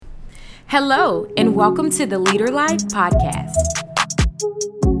Hello, and welcome to the Leader Life Podcast.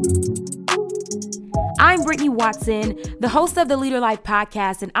 I'm Brittany Watson, the host of the Leader Life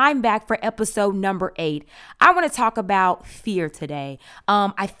Podcast, and I'm back for episode number 8. I want to talk about fear today.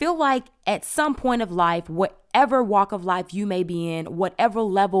 I feel like at some point of life, whatever walk of life you may be in, whatever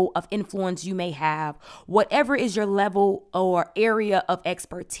level of influence you may have, whatever is your level or area of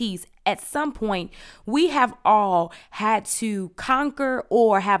expertise, at some point, we have all had to conquer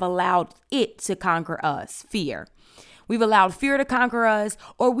or have allowed it to conquer us, fear. We've allowed fear to conquer us,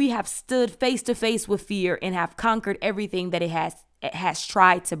 or we have stood face to face with fear and have conquered everything that it has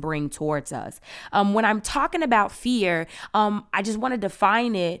tried to bring towards us. When I'm talking about fear, I just want to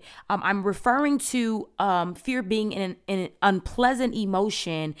define it. I'm referring to fear being an unpleasant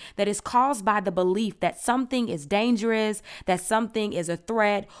emotion that is caused by the belief that something is dangerous, that something is a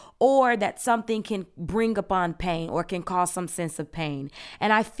threat, or that something can bring upon pain or can cause some sense of pain.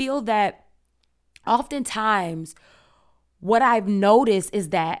 And I feel that oftentimes what I've noticed is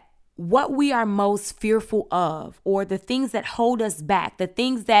that what we are most fearful of, or the things that hold us back, the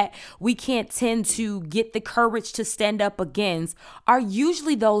things that we can't tend to get the courage to stand up against, are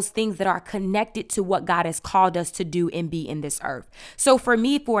usually those things that are connected to what God has called us to do and be in this earth. So for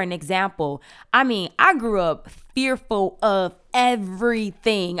me, for an example, I grew up fearful of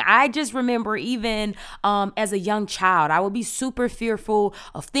everything. I just remember even as a young child, I would be super fearful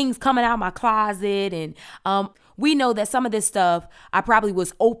of things coming out of my closet. And we know that some of this stuff, I probably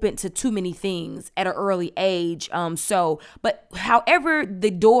was open to too many things at an early age. But however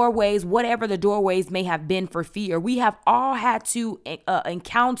whatever the doorways may have been for fear, we have all had to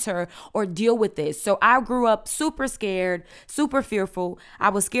encounter or deal with this. So I grew up super scared, super fearful. I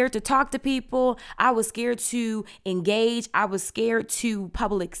was scared to talk to people. I was scared to engage. I was scared to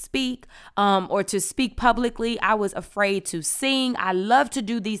public speak or to speak publicly. I was afraid to sing. I love to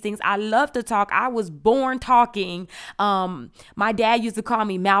do these things. I love to talk. I was born talking. My dad used to call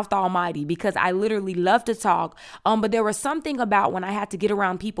me Mouth Almighty because I literally love to talk. But there was something about when I had to get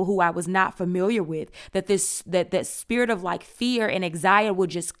around people who I was not familiar with, that spirit of like fear and anxiety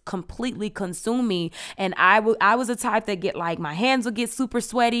would just completely consume me. And I was a type that my hands would get super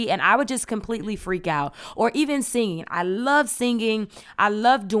sweaty and I would just completely freak out. Or even singing. I love singing. I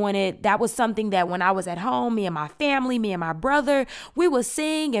love doing it. That was something that when I was at home, me and my family, me and my brother, we would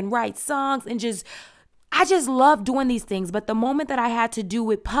sing and write songs and I just love doing these things. But the moment that I had to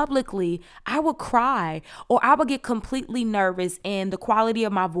do it publicly, I would cry or I would get completely nervous and the quality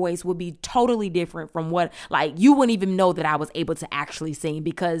of my voice would be totally different from you wouldn't even know that I was able to actually sing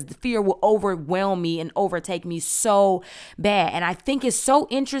because the fear will overwhelm me and overtake me so bad. And I think it's so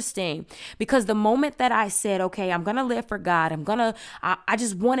interesting because the moment that I said, okay, I'm going to live for God, I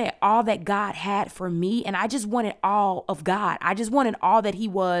just wanted all that God had for me. And I just wanted all of God. I just wanted all that he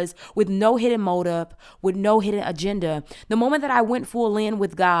was with no hidden motive, with no hidden agenda. The moment that I went full in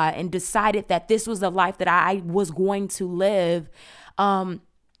with God and decided that this was the life that I was going to live, all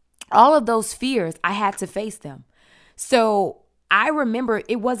of those fears, I had to face them. So I remember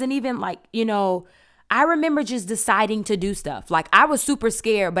it wasn't even I remember just deciding to do stuff. I was super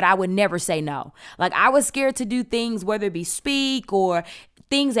scared, but I would never say no. I was scared to do things, whether it be speak or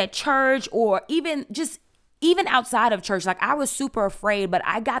things at church or even outside of church. I was super afraid, but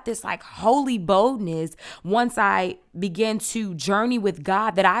I got this holy boldness once I began to journey with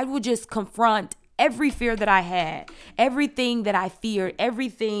God that I would just confront every fear that I had, everything that I feared,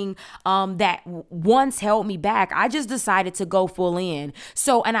 everything that once held me back. I just decided to go full in.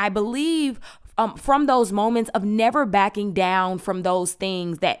 So, and I believe from those moments of never backing down from those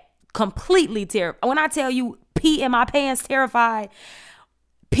things that completely terrified. When I tell you pee in my pants terrified,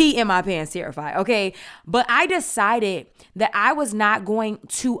 okay? But I decided that I was not going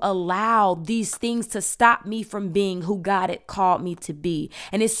to allow these things to stop me from being who God had called me to be.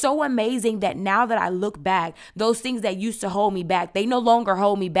 And it's so amazing that now that I look back, those things that used to hold me back, they no longer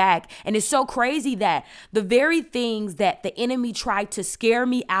hold me back. And it's so crazy that the very things that the enemy tried to scare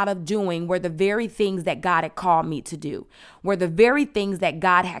me out of doing were the very things that God had called me to do, were the very things that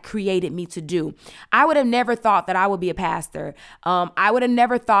God had created me to do. I would have never thought that I would be a pastor. I would have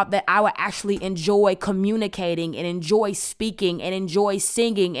never thought that I would actually enjoy communicating and enjoy speaking and enjoy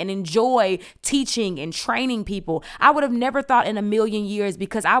singing and enjoy teaching and training people. I would have never thought in a million years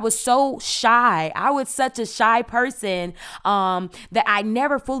because I was so shy. I was such a shy person that I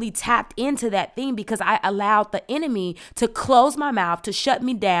never fully tapped into that thing because I allowed the enemy to close my mouth, to shut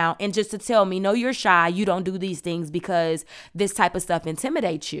me down, and just to tell me, no, you're shy. You don't do these things because this type of stuff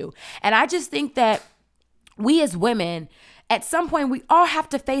intimidates you. And I just think that we as women, At some point, we all have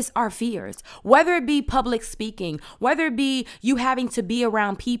to face our fears, whether it be public speaking, whether it be you having to be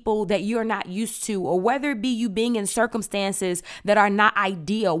around people that you're not used to, or whether it be you being in circumstances that are not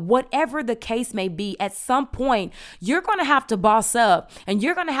ideal. Whatever the case may be, at some point, you're going to have to boss up and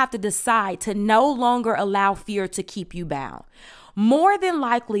you're going to have to decide to no longer allow fear to keep you bound. More than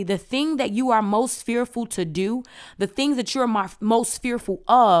likely, the thing that you are most fearful to do, the things that you're most fearful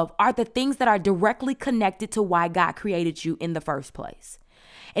of, are the things that are directly connected to why God created you in the first place.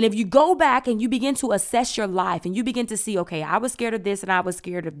 And if you go back and you begin to assess your life and you begin to see, okay, I was scared of this and I was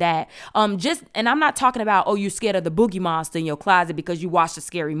scared of that. And I'm not talking about, oh, you're scared of the boogie monster in your closet because you watched a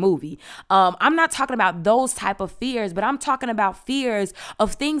scary movie. I'm not talking about those type of fears, but I'm talking about fears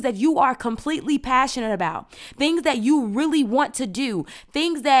of things that you are completely passionate about, things that you really want to do,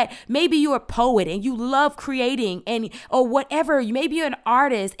 things that maybe you're a poet and you love creating or whatever. Maybe you're an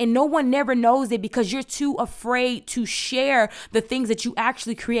artist and no one never knows it because you're too afraid to share the things that you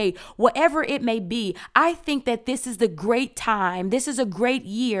actually create, whatever it may be. I think that this is the great time. This is a great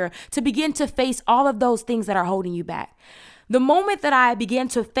year to begin to face all of those things that are holding you back. The moment that I began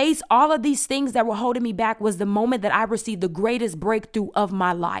to face all of these things that were holding me back was the moment that I received the greatest breakthrough of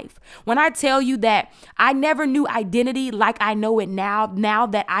my life. When I tell you that I never knew identity like I know it now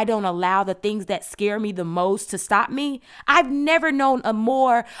that I don't allow the things that scare me the most to stop me, I've never known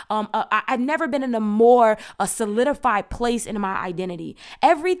I've never been in a more solidified place in my identity.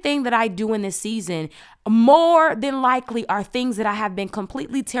 Everything that I do in this season, more than likely, are things that I have been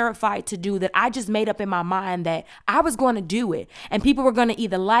completely terrified to do, that I just made up in my mind that I was going to do it and people were going to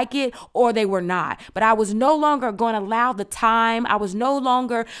either like it or they were not. But I was no longer going to allow the time. I was no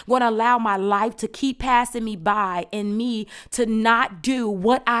longer going to allow my life to keep passing me by and me to not do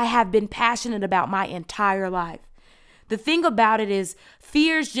what I have been passionate about my entire life. The thing about it is,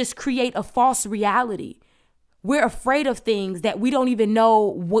 fears just create a false reality. We're afraid of things that we don't even know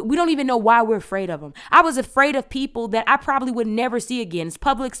why we're afraid of them. I was afraid of people that I probably would never see again. It's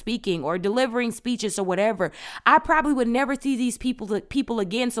public speaking or delivering speeches or whatever. I probably would never see these people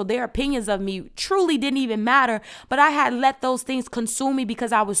again. So their opinions of me truly didn't even matter. But I had let those things consume me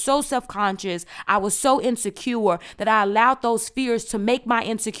because I was so self-conscious. I was so insecure that I allowed those fears to make my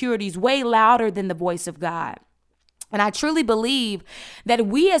insecurities way louder than the voice of God. And I truly believe that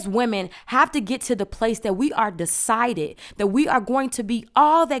we as women have to get to the place that we are decided that we are going to be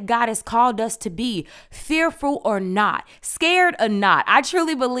all that God has called us to be, fearful or not, scared or not. I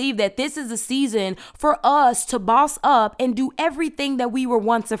truly believe that this is a season for us to boss up and do everything that we were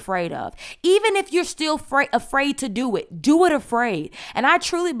once afraid of. Even if you're still afraid to do it afraid. And I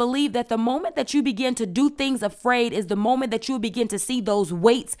truly believe that the moment that you begin to do things afraid is the moment that you begin to see those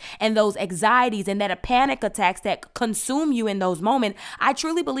weights and those anxieties and that panic attacks that consume you in those moments. I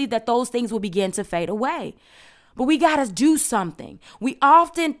truly believe that those things will begin to fade away. But we got to do something. We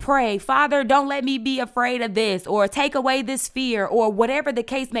often pray, Father, don't let me be afraid of this, or take away this fear, or whatever the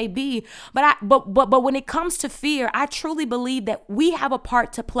case may be. But when it comes to fear, I truly believe that we have a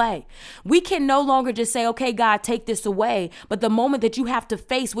part to play. We can no longer just say, okay, God, take this away. But the moment that you have to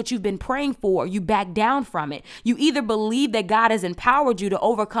face what you've been praying for, you back down from it. You either believe that God has empowered you to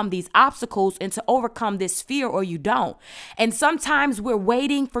overcome these obstacles and to overcome this fear, or you don't. And sometimes we're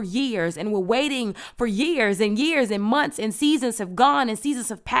waiting for years, and we're waiting for years and months, and seasons have gone and seasons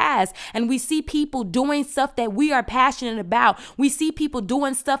have passed, and we see people doing stuff that we are passionate about. We see people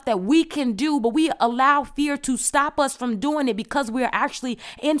doing stuff that we can do, but we allow fear to stop us from doing it because we are actually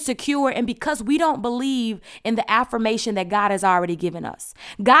insecure and because we don't believe in the affirmation that God has already given us.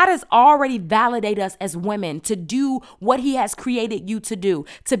 God has already validated us as women to do what He has created you to do,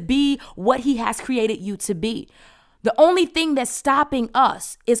 to be what He has created you to be. The only thing that's stopping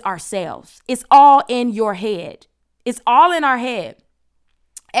us is ourselves. It's all in your head. It's all in our head.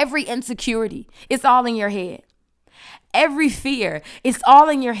 Every insecurity, it's all in your head. Every fear, it's all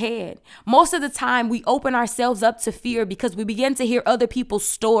in your head. Most of the time, we open ourselves up to fear because we begin to hear other people's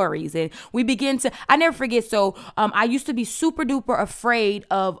stories, and we begin to, I never forget. So I used to be super duper afraid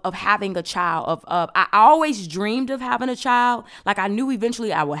of having a child. I always dreamed of having a child. Like, I knew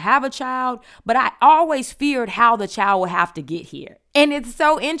eventually I would have a child, but I always feared how the child would have to get here. And it's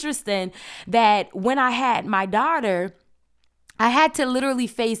so interesting that when I had my daughter, I had to literally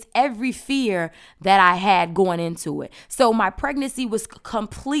face every fear that I had going into it. So my pregnancy was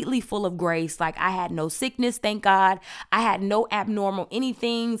completely full of grace. Like, I had no sickness, thank God. I had no abnormal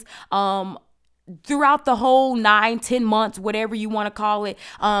anythings. Throughout the whole 9-10 months, whatever you want to call it,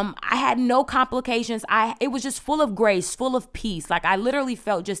 I had no complications. It was just full of grace, full of peace. Like, I literally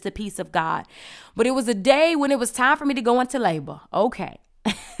felt just the peace of God. But it was a day when it was time for me to go into labor. Okay.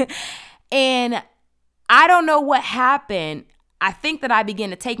 And I don't know what happened. I think that I began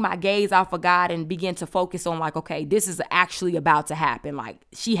to take my gaze off of God and begin to focus on like, okay, this is actually about to happen. Like,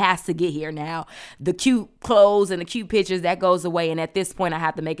 she has to get here now. The cute clothes and the cute pictures, that goes away. And at this point, I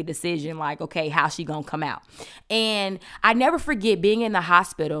have to make a decision like, okay, how's she gonna come out? And I never forget being in the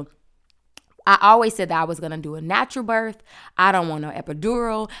hospital. I always said that I was going to do a natural birth. I don't want no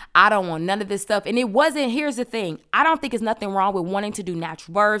epidural. I don't want none of this stuff. And it wasn't, here's the thing. I don't think there's nothing wrong with wanting to do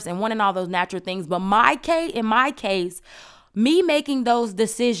natural births and wanting all those natural things. But in my case, me making those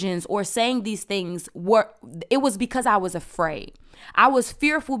decisions or saying these things it was because I was afraid. I was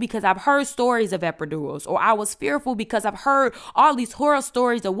fearful because I've heard stories of epidurals, or I was fearful because I've heard all these horror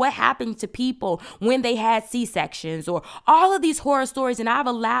stories of what happened to people when they had C-sections, or all of these horror stories. And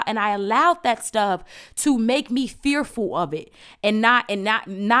I allowed that stuff to make me fearful of it and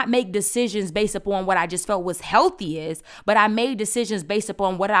not make decisions based upon what I just felt was healthiest, but I made decisions based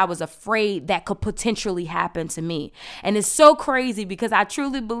upon what I was afraid that could potentially happen to me. And it's so crazy because I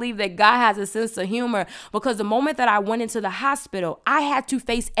truly believe that God has a sense of humor, because the moment that I went into the hospital, I had to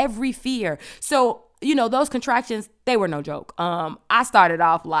face every fear. So, those contractions, they were no joke. I started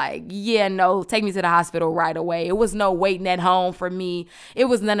off like, take me to the hospital right away. It was no waiting at home for me. It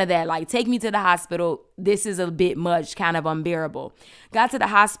was none of that. Like, take me to the hospital. This is a bit much, kind of unbearable. Got to the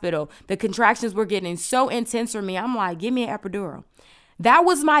hospital. The contractions were getting so intense for me. I'm like, give me an epidural. That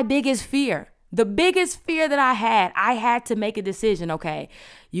was my biggest fear. The biggest fear that I had to make a decision. Okay,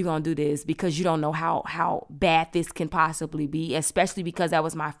 you're going to do this because you don't know how bad this can possibly be, especially because that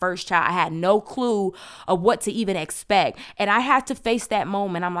was my first child. I had no clue of what to even expect. And I had to face that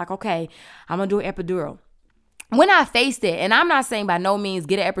moment. I'm like, okay, I'm going to do an epidural. When I faced it, and I'm not saying by no means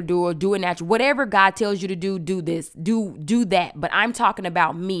get an epidural, do it natural, whatever God tells you to do this, do that. But I'm talking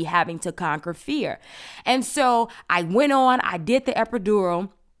about me having to conquer fear. And so I went on, I did the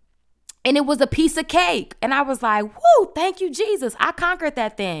epidural. And it was a piece of cake. And I was like, whoo, thank you, Jesus. I conquered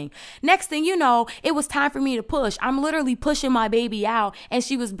that thing. Next thing you know, it was time for me to push. I'm literally pushing my baby out, and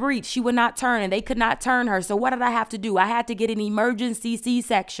she was breached. She would not turn, and they could not turn her. So what did I have to do? I had to get an emergency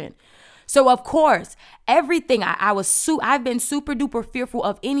C-section. So of course, everything I've been super duper fearful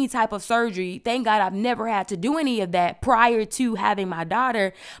of any type of surgery. Thank God I've never had to do any of that prior to having my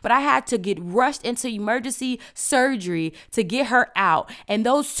daughter, but I had to get rushed into emergency surgery to get her out. And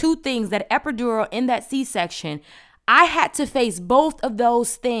those two things, that epidural and that C-section, I had to face both of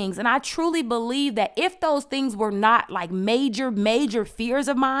those things. And I truly believe that if those things were not like major fears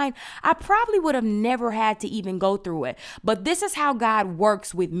of mine, I probably would have never had to even go through it. But this is how God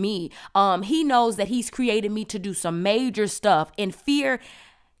works with me. He knows that He's created me to do some major stuff, and fear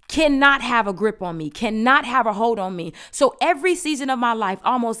cannot have a grip on me, cannot have a hold on me. So every season of my life,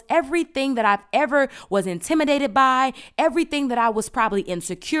 almost everything that I've ever was intimidated by, everything that I was probably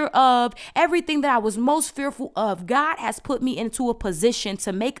insecure of, everything that I was most fearful of, God has put me into a position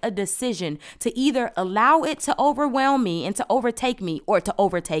to make a decision to either allow it to overwhelm me and to overtake me, or to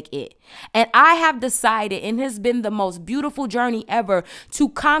overtake it. And I have decided, and it has been the most beautiful journey ever, to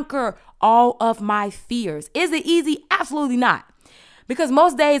conquer all of my fears. Is it easy? Absolutely not. Because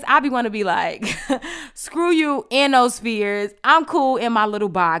most days I want to be like, screw you and those fears. I'm cool in my little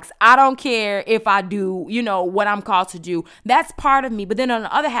box. I don't care if I do, what I'm called to do. That's part of me. But then on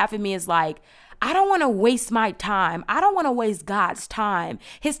the other half of me is like, I don't want to waste my time. I don't want to waste God's time.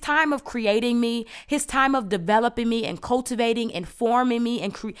 His time of creating me, His time of developing me and cultivating and forming me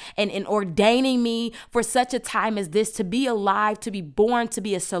and ordaining me for such a time as this, to be alive, to be born, to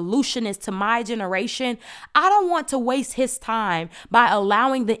be a solutionist to my generation. I don't want to waste His time by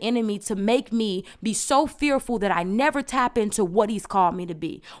allowing the enemy to make me be so fearful that I never tap into what He's called me to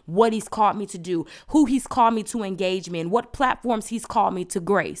be, what He's called me to do, who He's called me to engage me in, what platforms He's called me to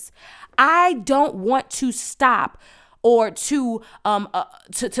grace. I don't want to stop or to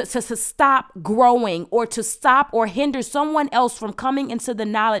stop growing, or to stop or hinder someone else from coming into the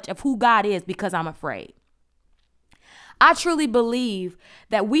knowledge of who God is because I'm afraid. I truly believe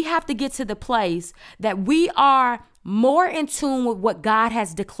that we have to get to the place that we are more in tune with what God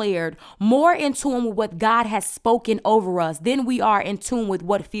has declared, more in tune with what God has spoken over us than we are in tune with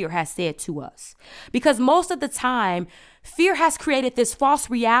what fear has said to us. Because most of the time, fear has created this false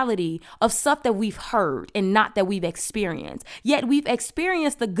reality of stuff that we've heard and not that we've experienced. Yet we've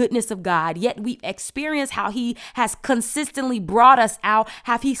experienced the goodness of God. Yet we've experienced how He has consistently brought us out,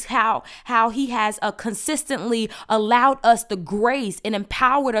 how He has consistently allowed us the grace and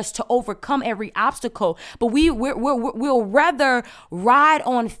empowered us to overcome every obstacle. But we'll rather ride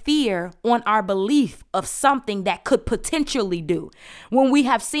on fear, on our belief of something that could potentially do, when we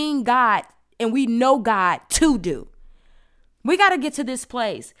have seen God and we know God to do. We got to get to this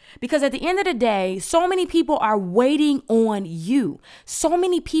place because at the end of the day, so many people are waiting on you. So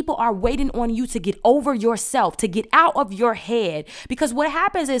many people are waiting on you to get over yourself, to get out of your head. Because what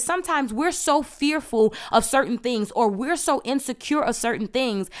happens is sometimes we're so fearful of certain things or we're so insecure of certain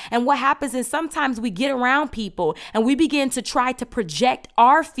things. And what happens is sometimes we get around people and we begin to try to project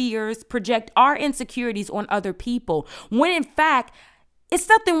our fears, project our insecurities on other people. When in fact, it's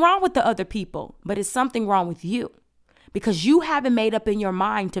nothing wrong with the other people, but it's something wrong with you. Because you haven't made up in your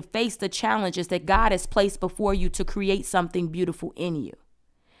mind to face the challenges that God has placed before you to create something beautiful in you.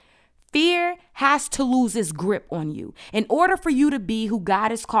 Fear has to lose its grip on you. In order for you to be who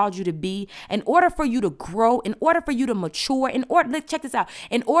God has called you to be, in order for you to grow, in order for you to mature, check this out,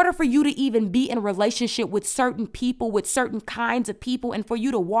 in order for you to even be in a relationship with certain people, with certain kinds of people, and for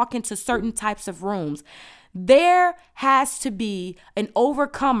you to walk into certain types of rooms, there has to be an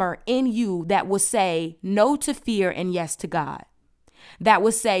overcomer in you that will say no to fear and yes to God. That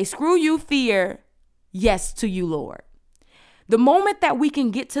will say, screw you, fear, yes to you, Lord. The moment that we can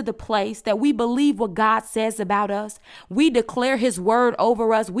get to the place that we believe what God says about us, we declare his word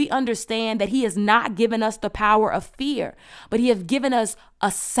over us, we understand that he has not given us the power of fear, but he has given us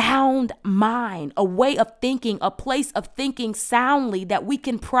a sound mind, a way of thinking, a place of thinking soundly that we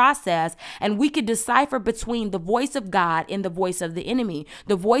can process and we can decipher between the voice of God and the voice of the enemy,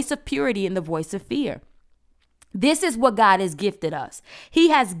 the voice of purity and the voice of fear. This is what God has gifted us.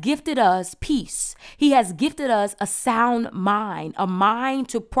 He has gifted us peace. He has gifted us a sound mind, a mind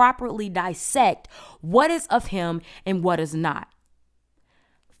to properly dissect what is of him and what is not.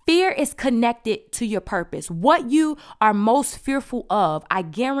 Fear is connected to your purpose. What you are most fearful of, I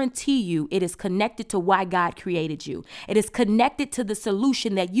guarantee you, it is connected to why God created you. It is connected to the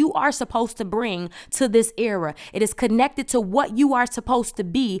solution that you are supposed to bring to this era. It is connected to what you are supposed to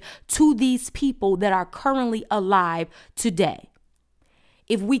be to these people that are currently alive today.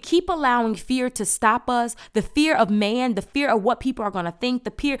 If we keep allowing fear to stop us, the fear of man, the fear of what people are going to think,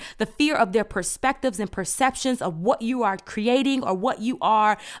 the fear of their perspectives and perceptions of what you are creating or what you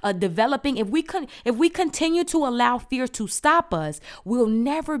are developing, if we continue to allow fear to stop us, we'll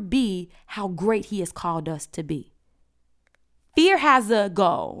never be how great he has called us to be. Fear has a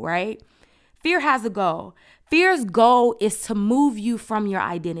goal, right? Fear has a goal. Fear's goal is to move you from your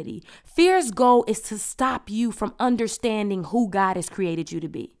identity. Fear's goal is to stop you from understanding who God has created you to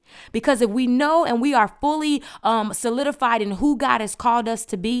be. Because if we know and we are fully solidified in who God has called us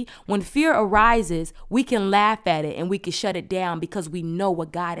to be, when fear arises, we can laugh at it and we can shut it down because we know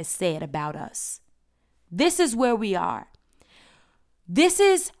what God has said about us. This is where we are. This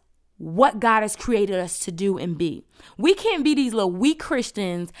is what God has created us to do and be. We can't be these little weak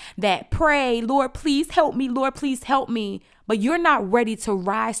Christians that pray, Lord, please help me. Lord, please help me. But you're not ready to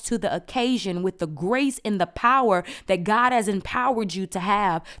rise to the occasion with the grace and the power that God has empowered you to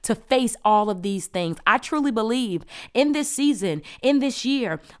have to face all of these things. I truly believe in this season, in this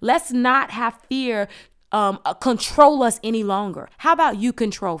year, let's not have fear control us any longer. How about you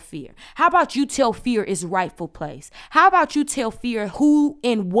control fear? How about you tell fear its rightful place? How about you tell fear who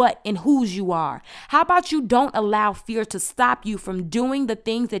and what and whose you are? How about you don't allow fear to stop you from doing the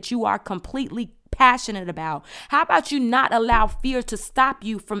things that you are completely passionate about? How about you not allow fear to stop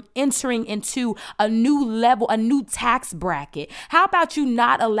you from entering into a new level, a new tax bracket? How about you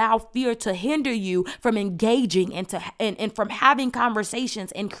not allow fear to hinder you from engaging and from having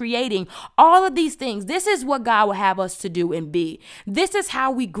conversations and creating all of these things? This is what God will have us to do and be. This is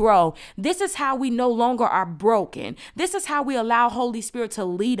how we grow. This is how we no longer are broken. This is how we allow Holy Spirit to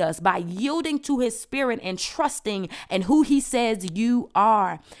lead us, by yielding to his spirit and trusting in who he says you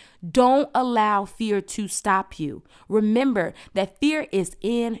are. Don't allow fear to stop you. Remember that fear is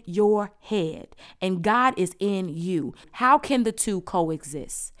in your head and God is in you. How can the two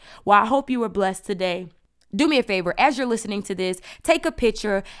coexist? Well, I hope you were blessed today. Do me a favor, as you're listening to this, take a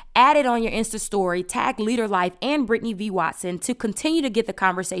picture, add it on your Insta story, tag Leader Life and Brittany V. Watson to continue to get the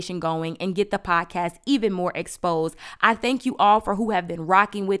conversation going and get the podcast even more exposed. I thank you all for who have been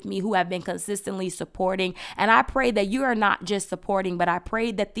rocking with me, who have been consistently supporting. And I pray that you are not just supporting, but I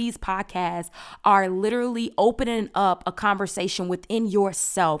pray that these podcasts are literally opening up a conversation within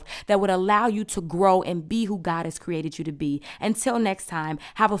yourself that would allow you to grow and be who God has created you to be. Until next time,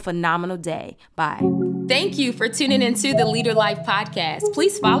 have a phenomenal day. Bye. Thank you for tuning into the Leader Life podcast.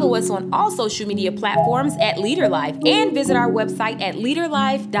 Please follow us on all social media platforms at Leader Life and visit our website at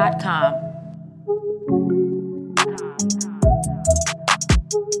leaderlife.com.